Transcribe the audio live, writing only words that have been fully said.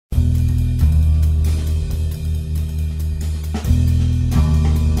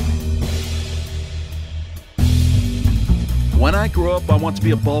I grow up, I want to be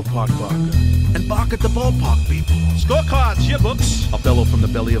a ballpark barker and bark at the ballpark people. Scorecards, your books. I'll bellow from the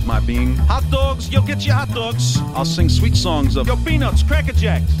belly of my being. Hot dogs, you'll get your hot dogs. I'll sing sweet songs of Yo, peanuts, Cracker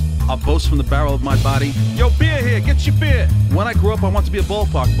Jacks. I'll boast from the barrel of my body. Yo, beer here, get your beer. When I grow up, I want to be a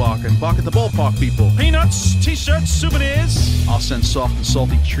ballpark barker and bark at the ballpark people. Peanuts, t-shirts, souvenirs. I'll send soft and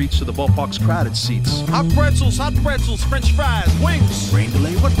salty treats to the ballpark's crowded seats. Hot pretzels, french fries, wings. Rain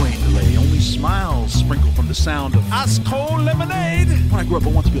delay, what rain delay? Only smiles sprinkle from the sound of Ice cold lemonade. When I grow up, I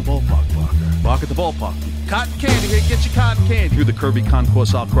want to be a ballpark barker. Bark at the ballpark people. Cotton candy, here, get your cotton candy. Through the Kirby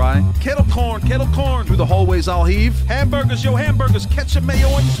concourse, I'll cry. Kettle corn. Through the hallways, I'll heave. Hamburgers, yo, hamburgers, ketchup, mayo,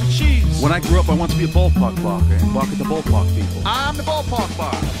 and some cheese. When I grow up, I want to be a ballpark barker and bark at the ballpark people. I'm the ballpark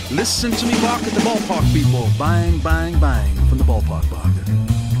bar. Listen to me bark at the ballpark people. Bang, bang, bang from the ballpark barker.